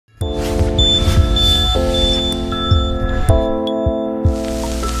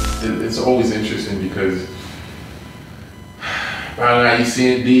always interesting because Haitians,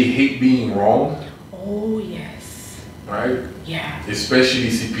 they hate being wrong. Oh yes. Right? Yeah. Especially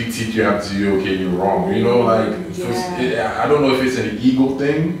si petit tu as dit okay you're wrong. You know, like I don't know if it's an ego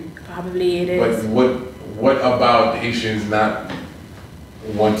thing. Probably it is. But what about Haitians not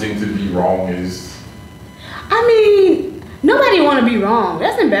wanting to be wrong is? I mean, nobody want to be wrong.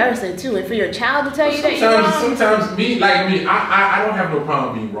 That's embarrassing too. And for your child to tell you that you're wrong. Sometimes I don't have no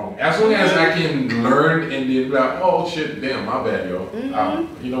problem being wrong. As long as I can learn and then be like, oh shit, damn, my bad, yo.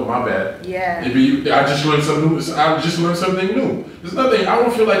 You know, my bad. Yeah. I just learned something new. I just learned something new. There's nothing. I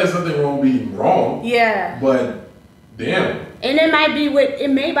don't feel like there's nothing wrong with being wrong. Yeah. But damn. And it might be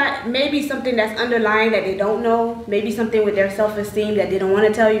maybe something that's underlying that they don't know. Maybe something with their self-esteem that they don't want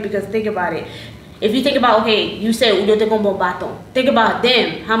to tell you. Because think about it. If you think about, okay, you say, think about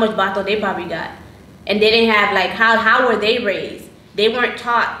them, how much baton they probably got. And they didn't have, like, how were they raised? They weren't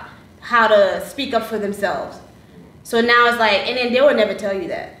taught how to speak up for themselves. So now it's like, and then they will never tell you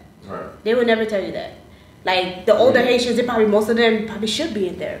that. Right. They will never tell you that. Like, the older Haitians, most of them probably should be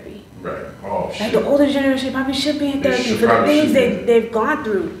in therapy. Right. Oh, shit. Like, the older generation probably should be in therapy for the things they've gone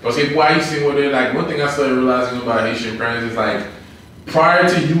through. Because why you see what they're like, one thing I started realizing about Haitian parents is like, prior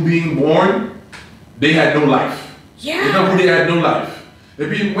to you being born, they had no life. Yeah. They had no life. Et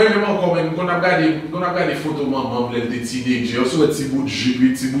puis, moi, même encore, quand on a regardé les photos de maman, elle était teenager, elle soit petit bout de jupe,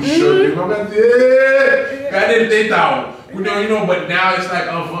 petit bout de shirt, maman dit, regardez le détail. You know, but now it's like,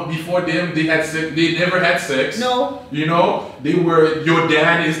 before them, they never had sex. No. You know, your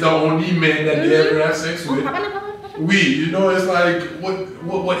dad is the only man that they ever had sex with. You know, it's like,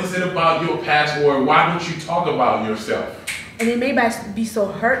 what is it about your past, or why don't you talk about yourself? And it may be so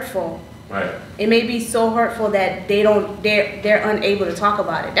hurtful. Right. It may be so hurtful that they're unable to talk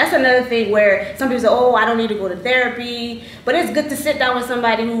about it. That's another thing where some people say, oh, I don't need to go to therapy. But it's good to sit down with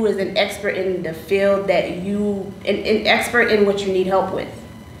somebody who is an expert in the field that an expert in what you need help with.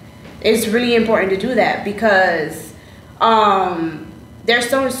 It's really important to do that because there's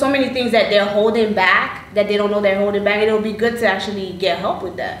so many things that they're holding back that they don't know they're holding back. It'll be good to actually get help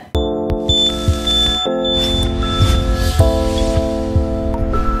with that.